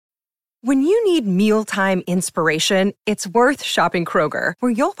When you need mealtime inspiration, it's worth shopping Kroger,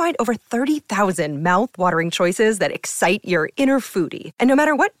 where you'll find over 30,000 mouth-watering choices that excite your inner foodie. And no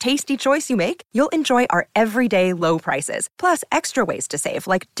matter what tasty choice you make, you'll enjoy our everyday low prices, plus extra ways to save,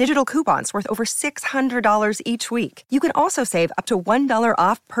 like digital coupons worth over $600 each week. You can also save up to $1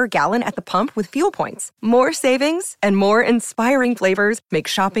 off per gallon at the pump with fuel points. More savings and more inspiring flavors make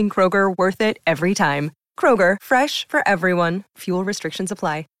shopping Kroger worth it every time. Kroger, fresh for everyone. Fuel restrictions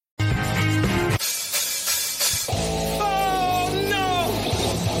apply.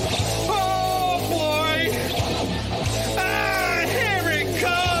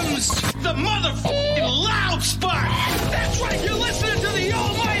 The motherfucking loud spot. That's right, you're listening to the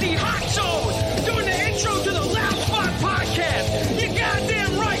almighty Hot Zone, doing the intro to the Loud Spot podcast. You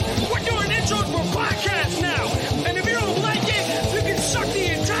goddamn right, we're doing intros for podcasts now. And if you don't like it, you can suck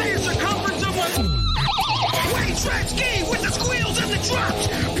the entire circumference of one. Wayne Gretzky with the squeals and the drops.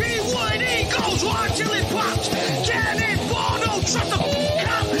 P1E goes on till it pops. Cannonball, don't trust the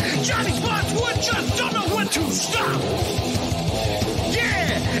cop. Johnny Spotswood just don't know when to stop.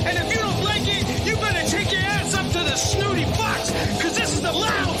 And if you don't like it, you better take your ass up to the snooty box, because this is the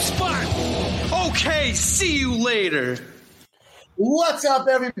Loud Spot. Okay, see you later. What's up,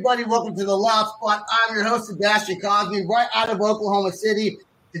 everybody? Welcome to the Loud Spot. I'm your host, Sebastian Cosby, right out of Oklahoma City.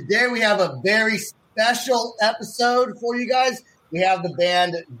 Today we have a very special episode for you guys. We have the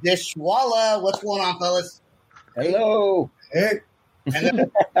band Dishwalla. What's going on, fellas? Hello. Hey. And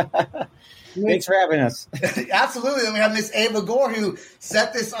then, thanks for having us. Absolutely. Then we have Miss Ava Gore, who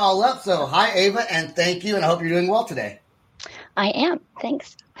set this all up. So hi, Ava, and thank you, and I hope you're doing well today. I am.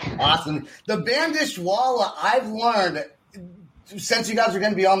 Thanks. Awesome. The band Dishwalla, I've learned, since you guys are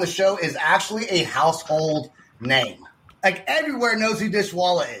going to be on the show, is actually a household name. Like, everywhere knows who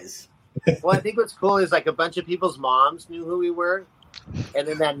Dishwalla is. Well, I think what's cool is, like, a bunch of people's moms knew who we were, and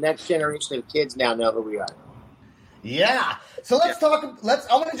then that next generation of kids now know who we are. Yeah. So let's talk. I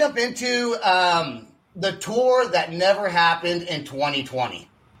want to jump into the tour that never happened in 2020.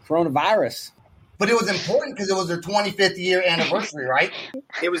 Coronavirus. But it was important because it was their 25th year anniversary, right?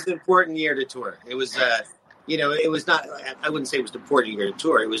 It was an important year to tour. It was, it was not, I wouldn't say it was an important year to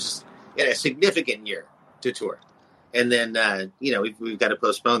tour. It was just a significant year to tour. And then, we've got to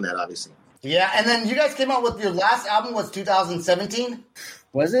postpone that, obviously. Yeah. And then you guys came out with your last album was 2017.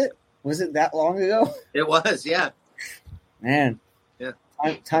 Was it? Was it that long ago? It was, yeah. Man, yeah.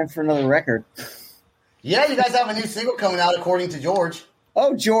 Time for another record. Yeah, you guys have a new single coming out, according to George.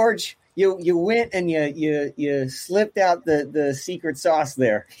 Oh, George, you went and you slipped out the secret sauce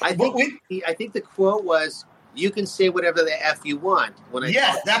there. I think the quote was, "You can say whatever the f you want."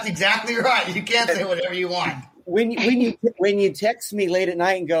 Yes, that's exactly right. You can't say whatever you want. When you text me late at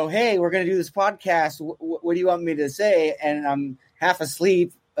night and go, "Hey, we're going to do this podcast. What do you want me to say?" and I'm half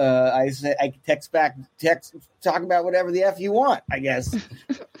asleep. I text back, talk about whatever the F you want, I guess.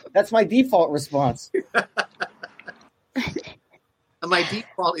 That's my default response. My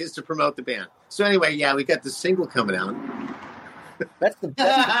default is to promote the band. So anyway, yeah, we got the single coming out. That's the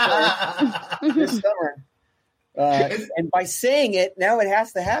best this summer. And by saying it, now it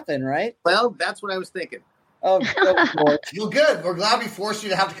has to happen, right? Well, that's what I was thinking. Oh, well, good. We're glad we forced you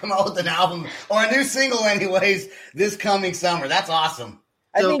to have to come out with an album or a new single anyways this coming summer. That's awesome.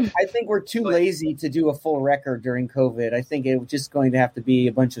 I think we're too lazy to do a full record during COVID. I think it was just going to have to be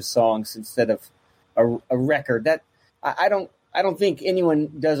a bunch of songs instead of a record. That I don't think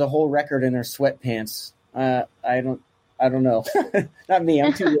anyone does a whole record in their sweatpants. I don't know. Not me.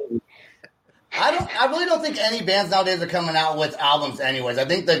 I'm too lazy. I really don't think any bands nowadays are coming out with albums anyways. I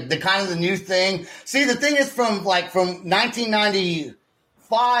think the kind of the new thing. See, the thing is from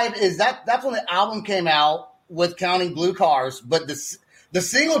 1995 is that's when the album came out with Counting Blue Cars, but the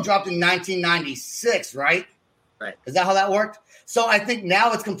single dropped in 1996, right? Right. Is that how that worked? So I think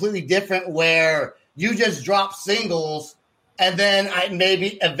now it's completely different where you just drop singles and then I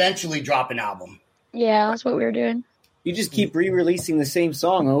maybe eventually drop an album. Yeah, that's what we were doing. You just keep re-releasing the same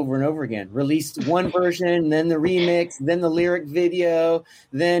song over and over again. Released one version, then the remix, then the lyric video,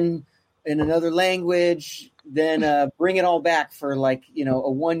 then in another language, then bring it all back for a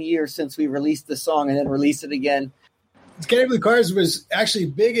 1 year since we released the song and then release it again. Counting Blue Cars was actually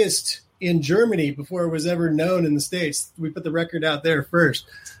biggest in Germany before it was ever known in the States. We put the record out there first.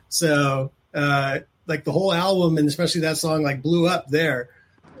 So, the whole album, and especially that song, blew up there.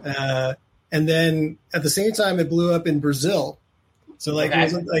 And then at the same time, it blew up in Brazil. So, it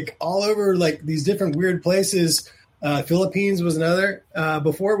was, all over, these different weird places. Philippines was another,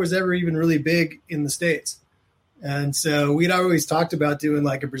 before it was ever even really big in the States. And so we'd always talked about doing,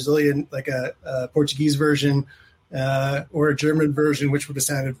 a Brazilian, a Portuguese version, or a German version, which would have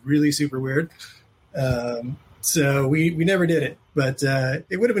sounded really super weird. So we never did it, but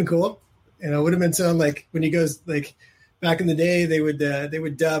it would have been cool. It would have been sound like when he goes like back in the day, they would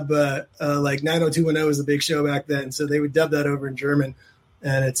dub like 90210 was a big show back then, so they would dub that over in German,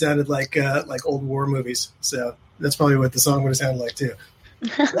 and it sounded like old war movies. So that's probably what the song would have sounded like too.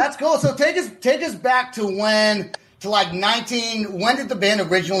 That's cool. So take us back to when did the band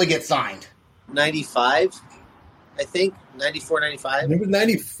originally get signed? 95, I think. 94, 95. It was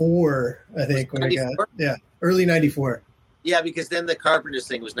 94, I think, when 94? I got it. Yeah, early 94. Yeah, because then the Carpenters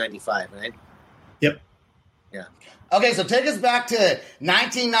thing was 95, right? Yep. Yeah. Okay, so take us back to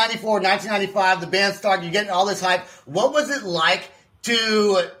 1994, 1995. The band started. You're getting all this hype. What was it like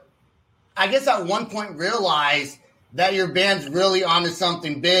to, I guess, at one point realize that your band's really onto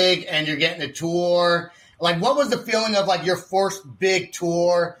something big and you're getting a tour? Like, what was the feeling of like your first big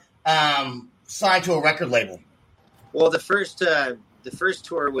tour signed to a record label? Well, the first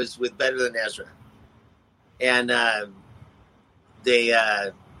tour was with Better Than Ezra, and we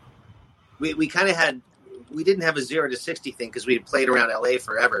kind of had, we didn't have a 0 to 60 thing because we had played around LA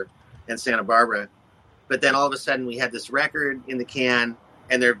forever and Santa Barbara, but then all of a sudden we had this record in the can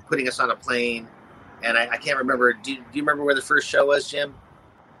and they're putting us on a plane, and I can't remember. Do you remember where the first show was, Jim?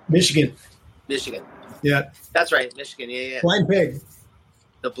 Michigan. Yeah, that's right, Michigan. Yeah. Blind Pig.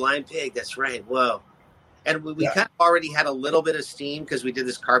 The Blind Pig. That's right. Whoa. And we kind of already had a little bit of steam because we did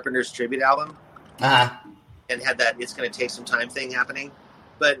this Carpenters tribute album and had that It's Going to Take Some Time thing happening.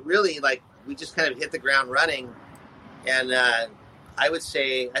 But really, like, we just kind of hit the ground running. And I would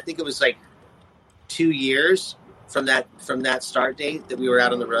say, I think it was like 2 years from that start date that we were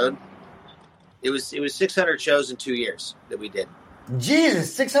out on the road. It was 600 shows in 2 years that we did.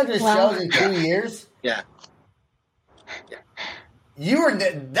 Jesus, 600 shows in 2 years? Yeah. You were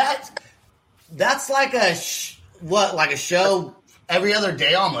that's like a show every other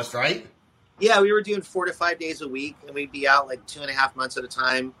day almost, right? Yeah, we were doing 4 to 5 days a week, and we'd be out like 2.5 months at a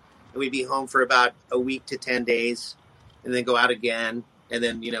time, and we'd be home for about a week to 10 days, and then go out again, and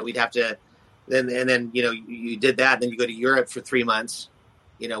then we'd have to then you did that, then you go to Europe for 3 months,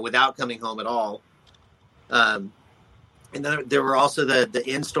 without coming home at all. And then there were also the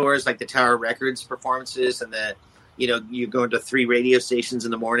in stores, like the Tower Records performances, and you go into 3 radio stations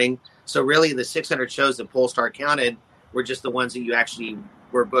in the morning. So really, the 600 shows that Polestar counted were just the ones that you actually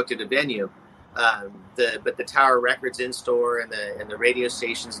were booked at a venue. But the Tower Records in store and the radio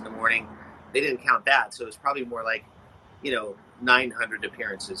stations in the morning, they didn't count that. So it was probably more like 900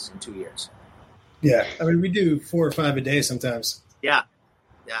 appearances in 2 years. Yeah, I mean, we do 4 or 5 a day sometimes. Yeah.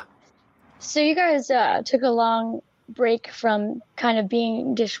 So you guys took a long break from kind of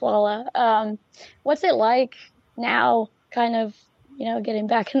being Dishwalla. What's it like now, kind of, getting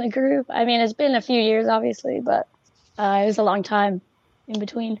back in the groove? I mean, it's been a few years, obviously, but it was a long time in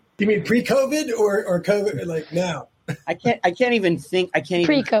between. You mean pre-COVID or COVID, like now? I can't even think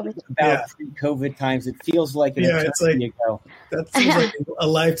pre-COVID about pre-COVID times. It feels like an eternity ago. That seems like a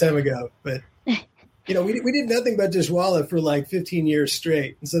lifetime ago. But we did nothing but Dishwalla for like 15 years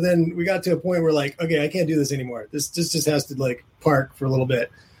straight, and so then we got to a point where like, okay, I can't do this anymore. This just has to like park for a little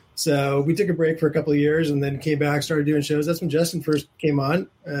bit. So we took a break for a couple of years and then came back, started doing shows. That's when Justin first came on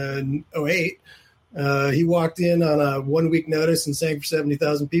in 2008. He walked in on a 1 week notice and sang for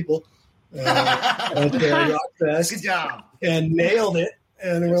 70,000 people at Rock Fest. Good job. And nailed it.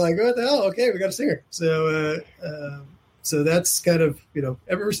 And we're like, what the hell? Okay, we got a singer. So that's kind of,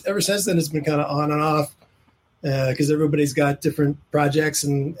 ever since then, it's been kind of on and off because everybody's got different projects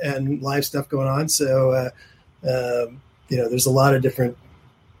and live stuff going on. So, there's a lot of different,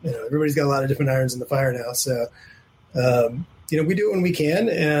 everybody's got a lot of different irons in the fire now. So, we do it when we can,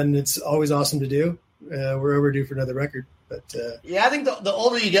 and it's always awesome to do. We're overdue for another record. But I think the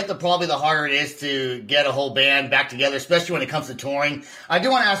older you get, probably the harder it is to get a whole band back together, especially when it comes to touring. I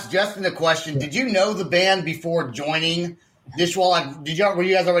do want to ask Justin a question. Did you know the band before joining Dishwalla? Were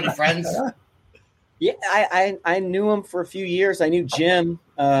you guys already friends? Yeah, I knew him for a few years. I knew Jim.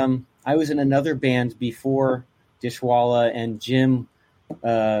 I was in another band before Dishwalla, and Jim,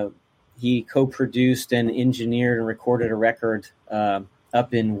 he co-produced and engineered and recorded a record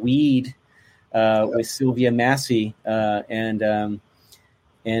up in Weed with Sylvia Massey, and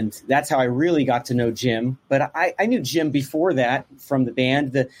that's how I really got to know Jim. But I knew Jim before that from the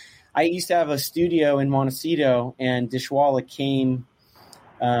band. I used to have a studio in Montecito, and Dishwalla came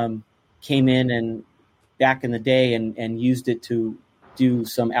in and back in the day and used it to do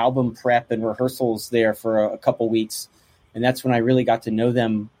some album prep and rehearsals there for a couple weeks, and that's when I really got to know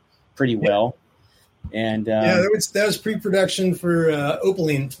them pretty well. And that was pre-production for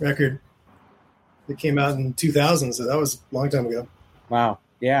Opaline record. that came out in 2000. So that was a long time ago. Wow.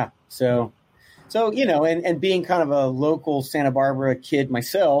 Yeah. So and being kind of a local Santa Barbara kid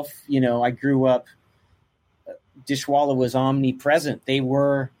myself, I grew up. Dishwalla was omnipresent. They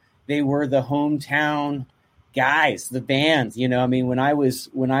were the hometown guys, the bands. When I was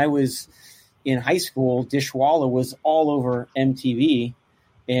in high school, Dishwalla was all over MTV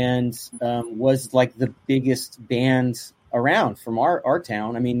and was like the biggest band around from our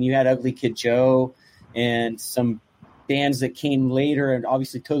town. I mean, you had Ugly Kid Joe and some bands that came later, and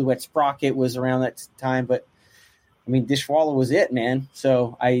obviously Toad Wet Sprocket was around that time. But I mean, Dishwalla was it, man.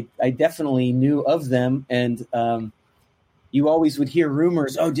 So I definitely knew of them, and you always would hear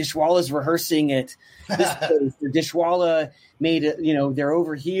rumors. Oh, Dishwalla's rehearsing at this place. Or Dishwalla made it. They're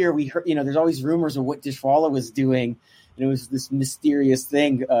over here. We heard. There's always rumors of what Dishwalla was doing, and it was this mysterious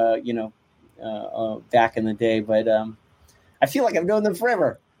thing. Back in the day, but I feel like I've known them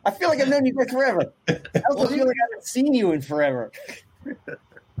forever. I feel like I've known you guys forever. I also feel like I haven't seen you in forever.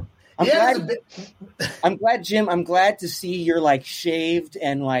 I'm glad, Jim. I'm glad to see you're like shaved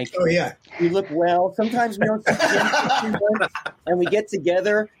and like. Oh yeah, you look well. Sometimes we don't see Jim and we get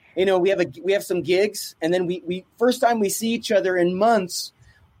together. We have some gigs, and then we first time we see each other in months,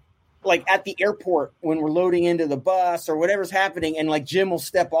 like at the airport when we're loading into the bus or whatever's happening, and like Jim will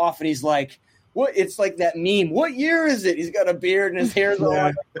step off and he's like, "What?" It's like that meme. What year is it? He's got a beard and his hair's all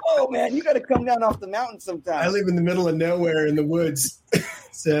like, "Oh man, you got to come down off the mountain sometime." I live in the middle of nowhere in the woods.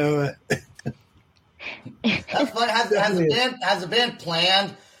 So that's fun. Has the band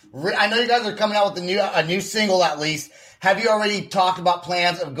planned? I know you guys are coming out with a new single at least. Have you already talked about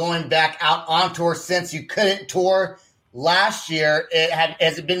plans of going back out on tour since you couldn't tour last year?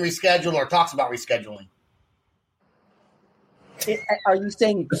 Has it been rescheduled or talks about rescheduling? Are you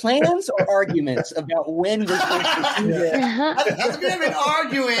saying plans or arguments about when we're going to do this? Has the band been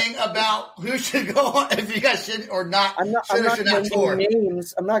arguing about who should go on, if you guys should or not? I'm not going to name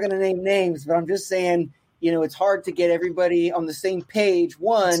names. I'm not going to name names, but I'm just saying, it's hard to get everybody on the same page.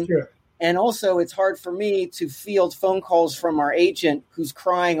 One, and also it's hard for me to field phone calls from our agent who's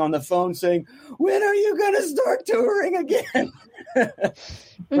crying on the phone saying, "When are you going to start touring again?"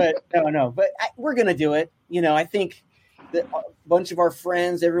 But no. But we're going to do it. I think. A bunch of our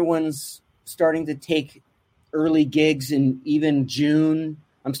friends, everyone's starting to take early gigs in even June.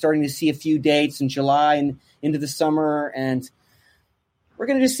 I'm starting to see a few dates in July and into the summer, and we're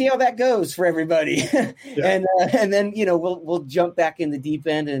going to just see how that goes for everybody. Yeah. And then we'll jump back in the deep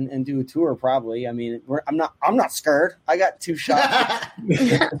end and do a tour probably. I mean, I'm not scared. I got 2 shots.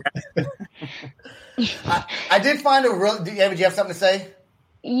 I did find do you have something to say?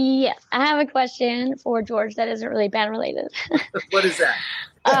 Yes, I have a question for George that isn't really band related. What is that?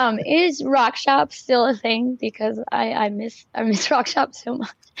 Is Rock Shop still a thing? Because I miss Rock Shop so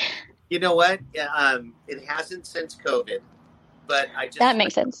much. You know what? It hasn't since COVID, but that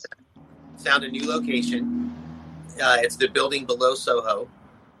makes sense. Found a new location. It's the building below Soho,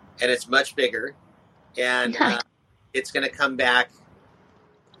 and it's much bigger, and it's going to come back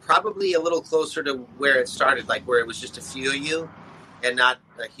probably a little closer to where it started, like where it was just a few of you. And not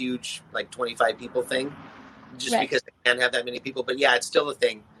a huge, 25 people thing, just because they can't have that many people. But yeah, it's still a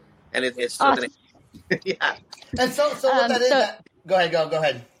thing, and it's still awesome. Yeah. And so what that is? Go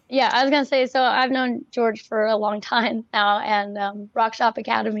ahead. Yeah, I was gonna say. So I've known George for a long time now, and Rock Shop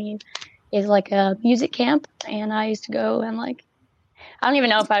Academy is like a music camp, and I used to go and I don't even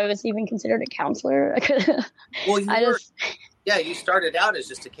know if I was even considered a counselor. Well, you started out as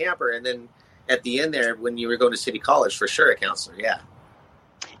just a camper, and then at the end there, when you were going to City College, for sure, a counselor. Yeah.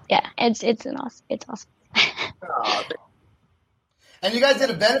 Yeah, it's awesome. Oh, and you guys did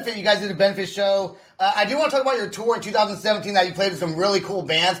a benefit show. I do want to talk about your tour in 2017 that you played with some really cool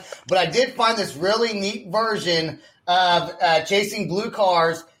bands, but I did find this really neat version of Chasing Blue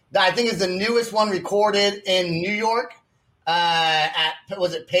Cars that I think is the newest one recorded in New York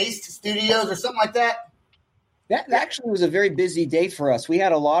was it Paste Studios or something like that? That actually was a very busy day for us. We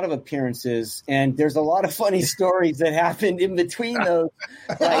had a lot of appearances, and there's a lot of funny stories that happened in between those.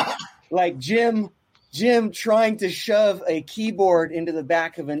 Like Jim trying to shove a keyboard into the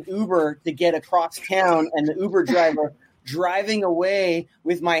back of an Uber to get across town, and the Uber driver driving away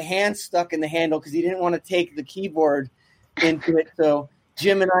with my hand stuck in the handle because he didn't want to take the keyboard into it. So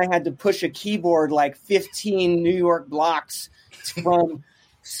Jim and I had to push a keyboard 15 New York blocks from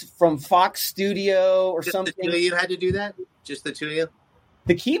Fox Studio or just something. The two of you had to do that? Just the two of you?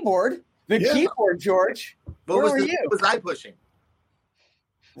 The keyboard? Keyboard, George. Where were you? What was I pushing?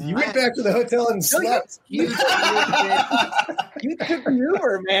 You went back to the hotel and slept. You took an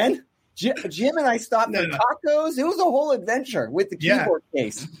Uber, man. Jim and I stopped for tacos. It was a whole adventure with the keyboard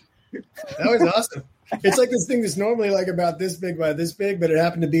case. That was awesome. It's like this thing that's normally like about this big by this big, but it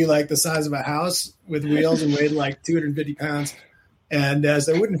happened to be like the size of a house with wheels and weighed like 250 pounds. And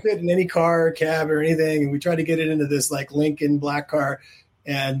so it wouldn't fit in any car or cab or anything. And we tried to get it into this like Lincoln black car.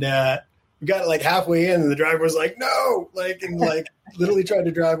 And we got it like halfway in and the driver was like, no, and literally tried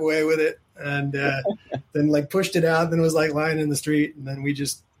to drive away with it. And then like pushed it out and then was like lying in the street. And then we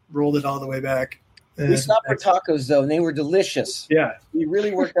just rolled it all the way back. We stopped for tacos though, and they were delicious. Yeah. We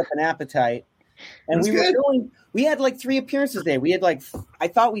really worked up an appetite. And we had like 3 appearances there. We had I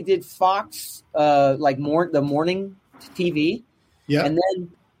thought we did Fox, the morning TV. Yeah. And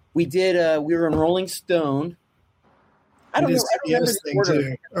then we did, we were in Rolling Stone. I don't remember the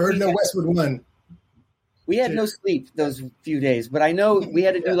order. Or no, Westwood One. We had no sleep those few days, but I know we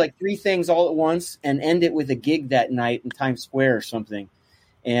had to do like 3 things all at once and end it with a gig that night in Times Square or something.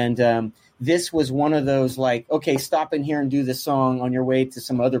 And this was one of those like, okay, stop in here and do this song on your way to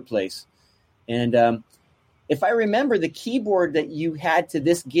some other place. And if I remember the keyboard that you had to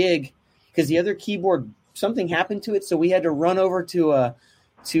this gig, because the other keyboard, something happened to it, so we had to run over to a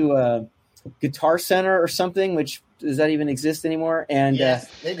Guitar Center or something. Which does that even exist anymore? And yes,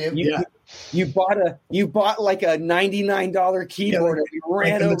 they do. You bought like a $99 keyboard. Yeah, and you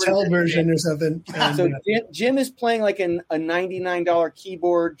ran over the Mattel version or something. So Jim is playing like a $99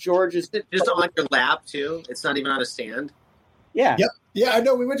 keyboard. George is just on your lap too. It's not even on a stand. Yeah. Yep. Yeah, I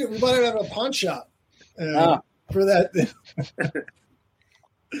know. We bought it at a pawn shop for that.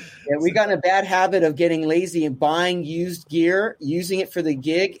 Yeah, we got in a bad habit of getting lazy and buying used gear, using it for the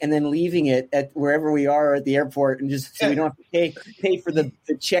gig, and then leaving it at wherever we are at the airport, and just so we don't have to pay for the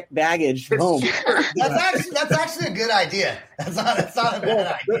checked baggage home. That's actually a good idea. That's not a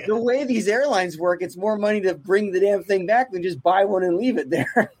bad idea. The way these airlines work, it's more money to bring the damn thing back than just buy one and leave it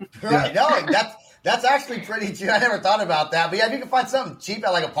there. Right? No, that's actually pretty cheap. I never thought about that, but yeah, if you can find something cheap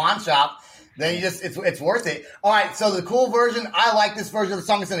at like a pawn shop, then it's worth it. All right, so the cool version, I like this version of the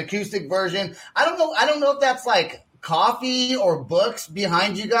song. It's an acoustic version. I don't know if that's like coffee or books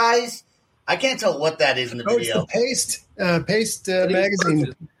behind you guys. I can't tell what that is in the video. It's the Paste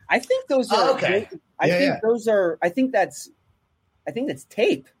magazine. I think those are okay. I think that's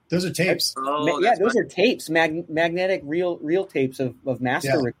tape. Those are tapes. Those are tapes, magnetic real tapes of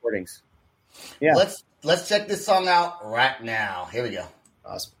master recordings. Yeah. Let's check this song out right now. Here we go.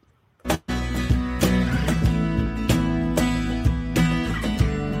 Awesome.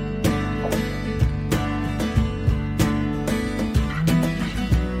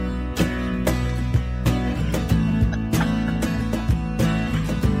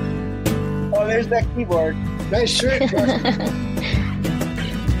 Oh, there's that keyboard. Nice shirt.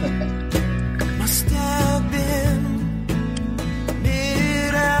 Must have been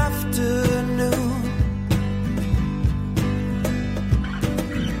mid-afternoon.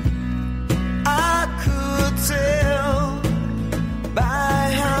 I could tell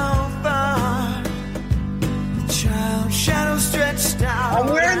by how far the child shadow stretched out. I'm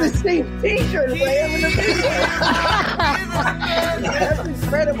wearing the same T-shirt as I am in the video. That's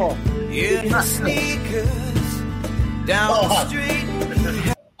incredible. In the sneakers down the street.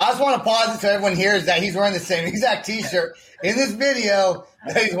 I just want to pause it so everyone hears that he's wearing the same exact T-shirt in this video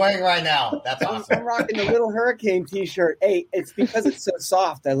that he's wearing right now. That's awesome. I'm rocking the Little Hurricane T-shirt. Hey, it's because it's so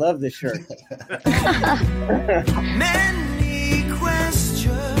soft. I love this shirt. Many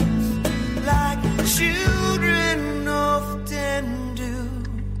questions like children often do.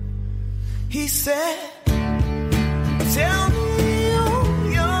 He said, tell me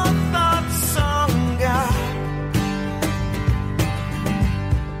your thoughts on God.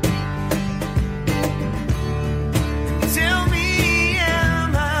 Tell me,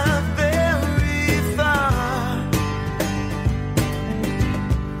 am I very far?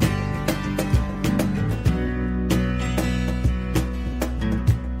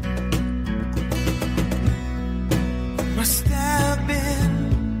 Must have been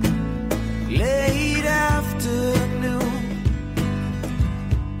late afternoon.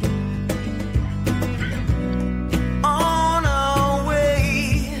 On our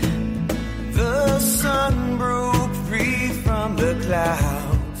way, the sun broke free from the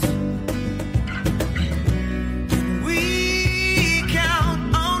clouds. And we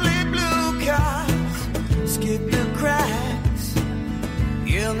count only blue cars, skip the cracks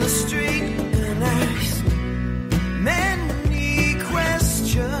in the street and ask many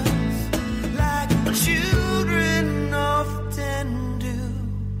questions like children often do.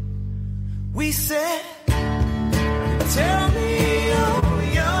 We said, tell me all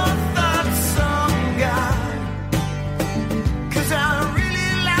your thoughts on God, 'cause I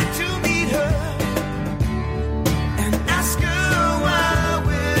really like to meet her and ask her why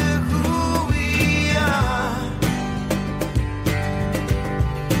we're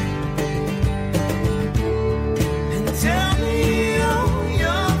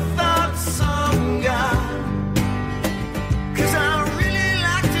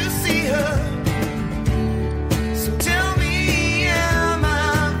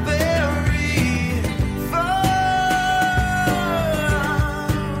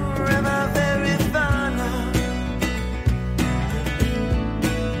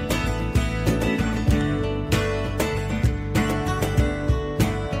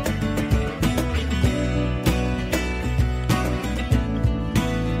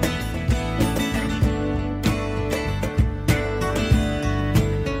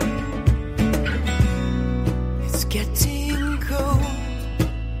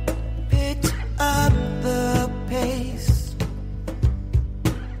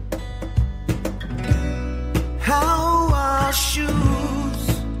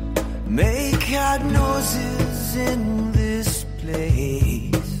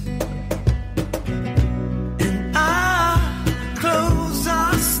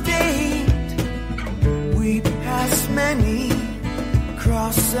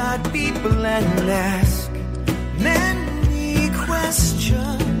and ask many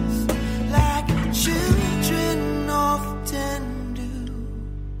questions like children often do.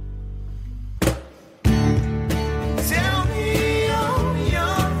 Tell me all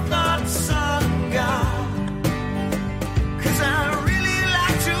your thoughts on God, 'cause I really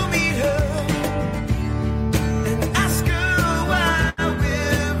like to meet her and ask her why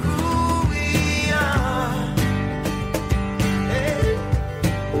we're who we are. Hey.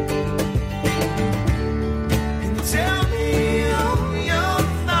 And tell me all your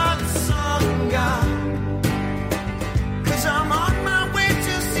thoughts on God, 'cause I'm on my way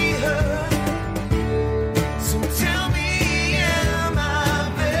to see her. So tell me, am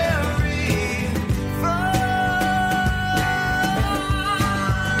I very far?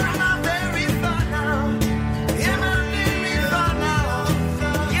 Am I very far now? Am I very far now?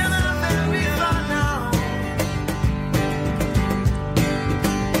 Am I very far now?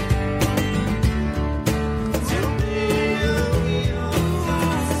 Tell me,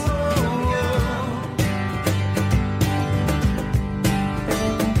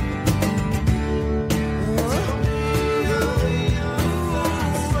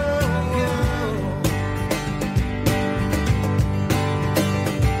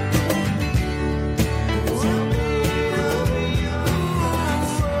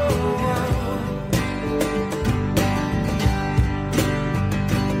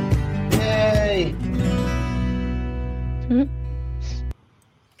 Yay.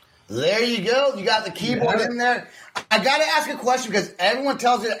 There you go. You got the keyboard in there. I got to ask a question because everyone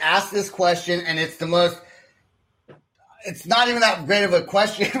tells you to ask this question, and it's not even that great of a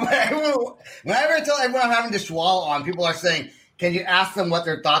question. But whenever I tell everyone I'm having Dishwalla on, people are saying, can you ask them what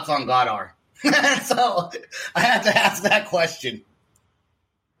their thoughts on God are? So I have to ask that question.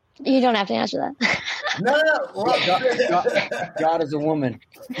 You don't have to answer that. No. Well, God is a woman.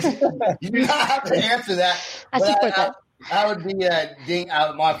 you do not have to answer that. I but support that. I would be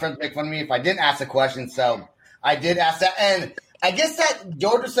my friends make fun of me if I didn't ask the question. So I did ask that, and I guess that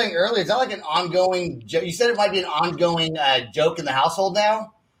George was saying earlier, is that like an ongoing joke? You said it might be an ongoing joke in the household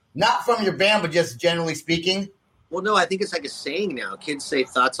now, not from your band, but just generally speaking. Well, no, I think it's like a saying now. Kids say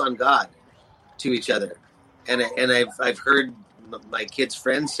thoughts on God to each other, and I've heard my kids'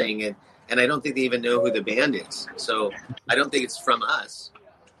 friends saying it, and I don't think they even know who the band is. So I don't think it's from us.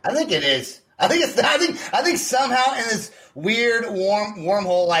 I think it is. I think somehow in this weird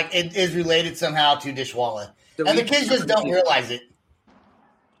wormhole, like it is related somehow to Dishwalla, and the kids just don't realize it.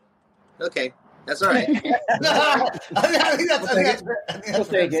 Okay, that's all right. I think that's We'll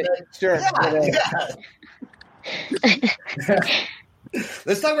take it. Sure.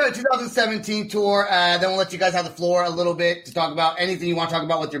 Let's talk about the 2017 tour. Then we'll let you guys have the floor a little bit to talk about anything you want to talk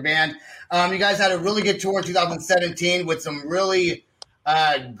about with your band. You guys had a really good tour in 2017 with some really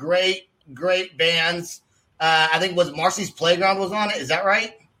great bands. I think was Marcy's Playground was on it. Is that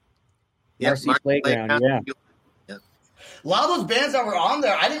right? Marcy's Playground, yeah. A lot of those bands that were on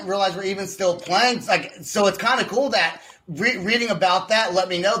there, I didn't realize were even still playing. So it's kind of cool that reading about that let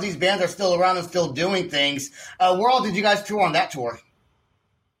me know these bands are still around and still doing things. Where all did you guys tour on that tour?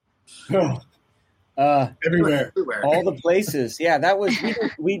 Everywhere. All the places. Yeah, that was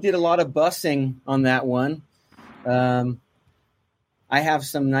we did a lot of busing on that one. I have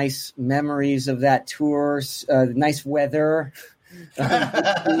some nice memories of that tour. Nice weather.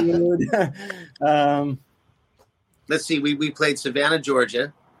 Food. Let's see. We played Savannah,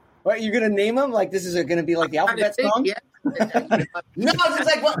 Georgia. What, you're gonna name them? Like this is going to be like the alphabet song? Yeah. No, it's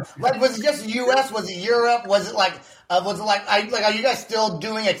like what? Like was it just U.S.? Was it Europe? Was it like? Are you guys still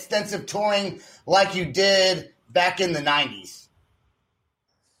doing extensive touring like you did back in the 90s?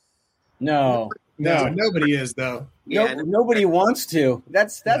 No, nobody is though. Nobody wants to.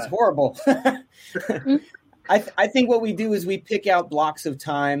 That's horrible. I think what we do is we pick out blocks of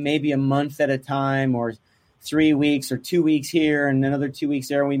time, maybe a month at a time, or 3 weeks or 2 weeks here and another 2 weeks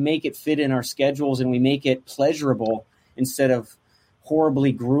there, and we make it fit in our schedules and we make it pleasurable instead of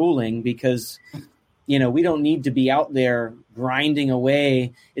horribly grueling because, we don't need to be out there grinding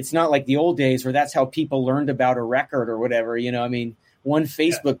away. It's not like the old days where that's how people learned about a record or whatever. One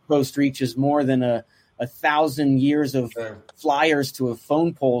Facebook post reaches more than a 1,000 years of flyers to a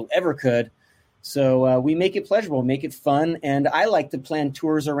phone pole ever could. So we make it pleasurable, make it fun. And I like to plan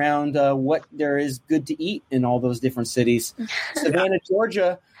tours around what there is good to eat in all those different cities. Savannah,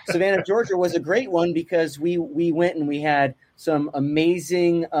 Georgia was a great one because we went and we had some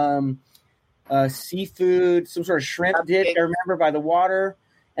amazing seafood, some sort of shrimp dish, I remember, by the water.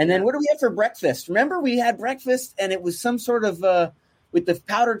 And then what do we have for breakfast? Remember we had breakfast and it was some sort of with the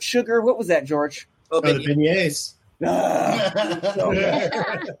powdered sugar. What was that, George? The beignets. So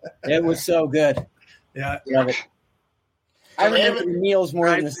good. It was so good. Yeah. Love it. I remember the meals more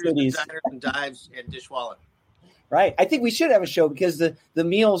than the cities. Diners and dives and Dishwalla. Right. I think we should have a show because the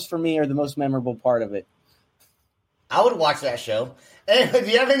meals for me are the most memorable part of it. I would watch that show. Anyway,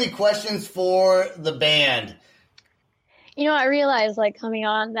 do you have any questions for the band? You know, I realized like coming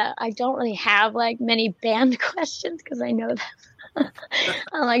on that I don't really have like many band questions because I know them.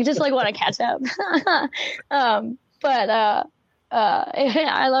 I'm like just like want to catch up. But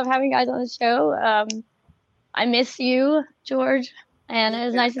I love having you guys on the show. I miss you, George, and it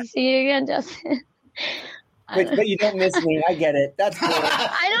was nice to see you again, Justin. But you don't miss me. I get it. That's cool.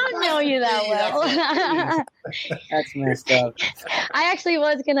 I don't know you that well. That's messed up. I actually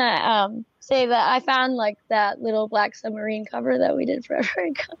was gonna say that I found like that little Black Submarine cover that we did forever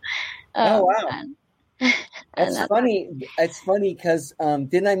ago. Oh wow, that's funny. It's funny because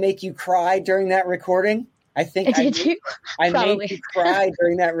didn't I make you cry during that recording? I think I made you cry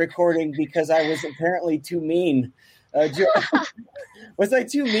during that recording because I was apparently too mean. Was I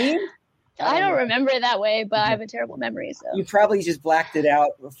too mean? I don't remember it that way, but I have a terrible memory. So you probably just blacked it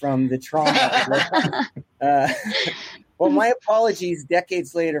out from the trauma. Well, my apologies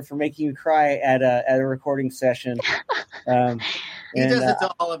decades later for making you cry at a recording session. He does it to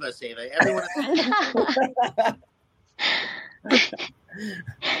all of us, Ava. Everyone.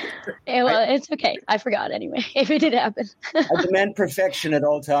 Yeah, well, it's okay. I forgot anyway. If it did happen. I demand perfection at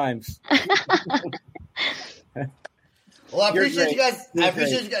all times. Well, I appreciate you guys. I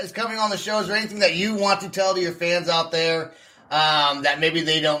appreciate you guys coming on the show. Is there anything that you want to tell to your fans out there that maybe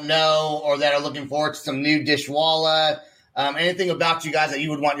they don't know or that are looking forward to some new Dishwalla? Anything about you guys that you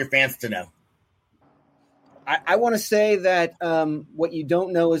would want your fans to know? I want to say that what you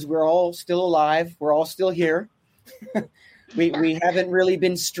don't know is we're all still alive. We're all still here. We haven't really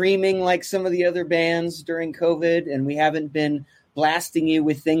been streaming like some of the other bands during COVID, and we haven't been blasting you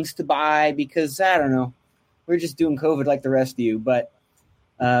with things to buy because, I don't know, we're just doing COVID like the rest of you. But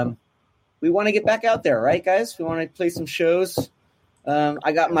we want to get back out there, right, guys? We want to play some shows.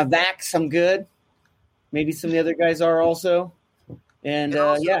 I got my vax. I'm good. Maybe some of the other guys are also. And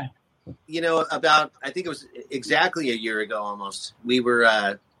also, yeah. You know, about, I think it was exactly a year ago almost, we were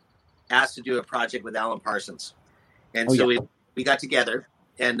asked to do a project with Alan Parsons. And we got together,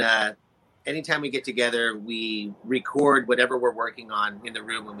 and anytime we get together, we record whatever we're working on in the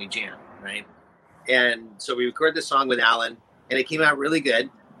room when we jam, right? And so we recorded the song with Alan, and it came out really good,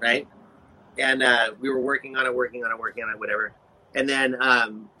 right? And we were working on it, whatever. And then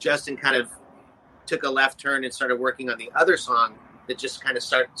Justin kind of took a left turn and started working on the other song that just kind of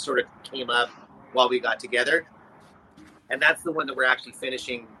sort of came up while we got together. And that's the one that we're actually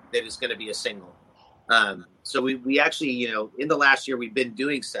finishing that is going to be a single. So we actually, you know, in the last year we've been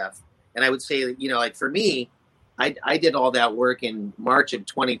doing stuff, and I would say that, you know, like for me, I did all that work in March of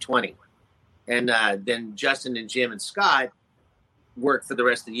 2020, and then Justin and Jim and Scott worked for the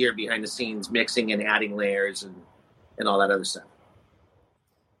rest of the year behind the scenes, mixing and adding layers and all that other stuff.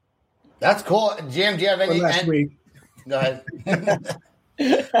 That's cool. Jim, do you have any? Last week. Go ahead.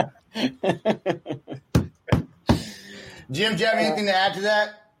 Jim, do you have anything to add to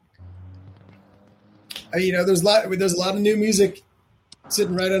that? You know, there's a lot of new music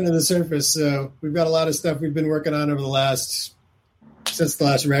sitting right under the surface. So we've got a lot of stuff we've been working on over since the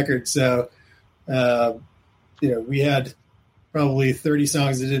last record. So, you know, we had probably 30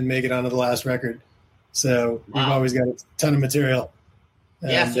 songs that didn't make it onto the last record. So we've always got a ton of material.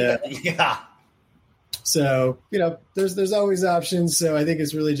 And, yeah. So, you know, there's always options. So I think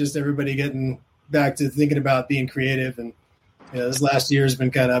it's really just everybody getting back to thinking about being creative. And, you know, this last year has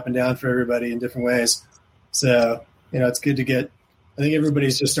been kind of up and down for everybody in different ways. So, you know, it's good to I think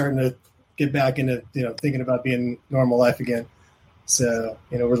everybody's just starting to get back into, you know, thinking about being normal life again. So,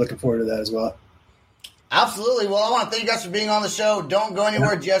 you know, we're looking forward to that as well. Absolutely. Well, I want to thank you guys for being on the show. Don't go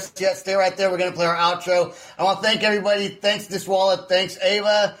anywhere just yet. Stay right there. We're going to play our outro. I want to thank everybody. Thanks, Dishwalla. Thanks,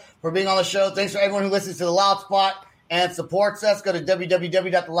 Ava, for being on the show. Thanks for everyone who listens to The Loud Spot and supports us. Go to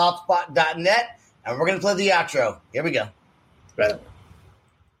www.theloudspot.net, and we're going to play the outro. Here we go. Right.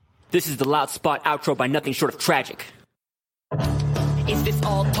 This is the Loud Spot outro by Nothing Short of Tragic. Is this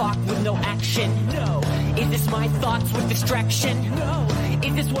all talk with no action? No. Is this my thoughts with distraction? No.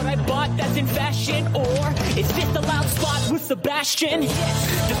 Is this what I bought that's in fashion? Or is this the Loud Spot with Sebastian?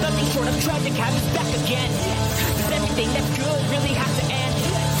 Yes. Does Nothing Short of Tragic have us back again? Yes. Does everything that's good really have to end?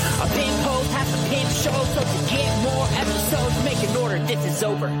 Yes. A pin post has a pin show, so to get more episodes, make an order. This is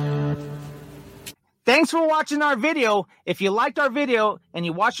over. Thanks for watching our video. If you liked our video and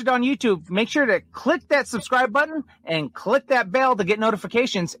you watched it on YouTube, make sure to click that subscribe button and click that bell to get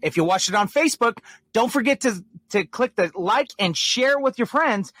notifications. If you watched it on Facebook, don't forget to to click the like and share with your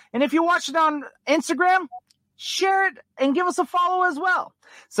friends. And if you watch it on Instagram, share it and give us a follow as well.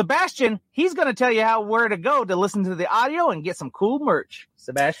 Sebastian, he's going to tell you where to go to listen to the audio and get some cool merch.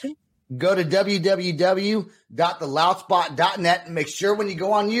 Sebastian? Go to www.theloudspot.net and make sure when you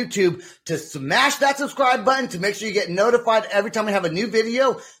go on YouTube to smash that subscribe button to make sure you get notified every time we have a new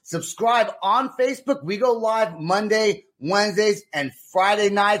video. Subscribe on Facebook. We go live Monday, Wednesdays, and Friday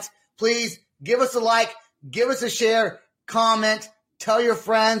nights. Please give us a like, give us a share, comment, tell your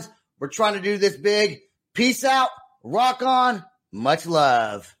friends. We're trying to do this big. Peace out. Rock on. Much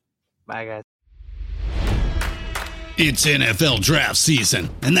love. Bye, guys. It's NFL draft season,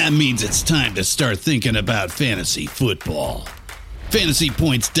 and that means it's time to start thinking about fantasy football.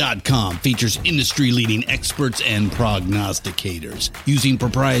 FantasyPoints.com features industry-leading experts and prognosticators using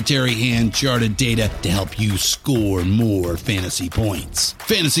proprietary hand-charted data to help you score more fantasy points.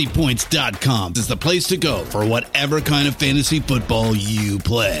 FantasyPoints.com is the place to go for whatever kind of fantasy football you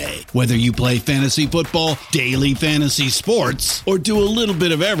play. Whether you play fantasy football, daily fantasy sports, or do a little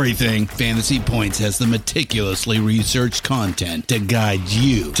bit of everything, Fantasy Points has the meticulously researched content to guide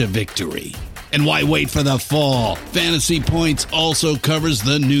you to victory. And why wait for the fall? Fantasy Points also covers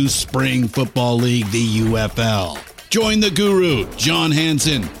the new spring football league, the UFL. Join the guru, John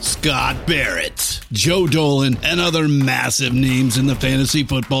Hansen, Scott Barrett, Joe Dolan, and other massive names in the fantasy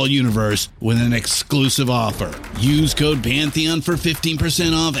football universe with an exclusive offer. Use code Pantheon for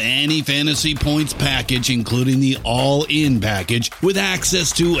 15% off any Fantasy Points package, including the all-in package, with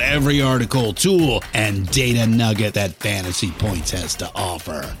access to every article, tool, and data nugget that Fantasy Points has to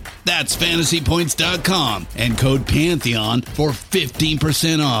offer. That's FantasyPoints.com and code Pantheon for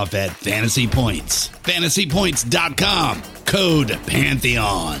 15% off at Fantasy Points. FantasyPoints.com, code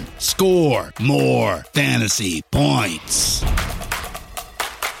Pantheon. Score more fantasy points.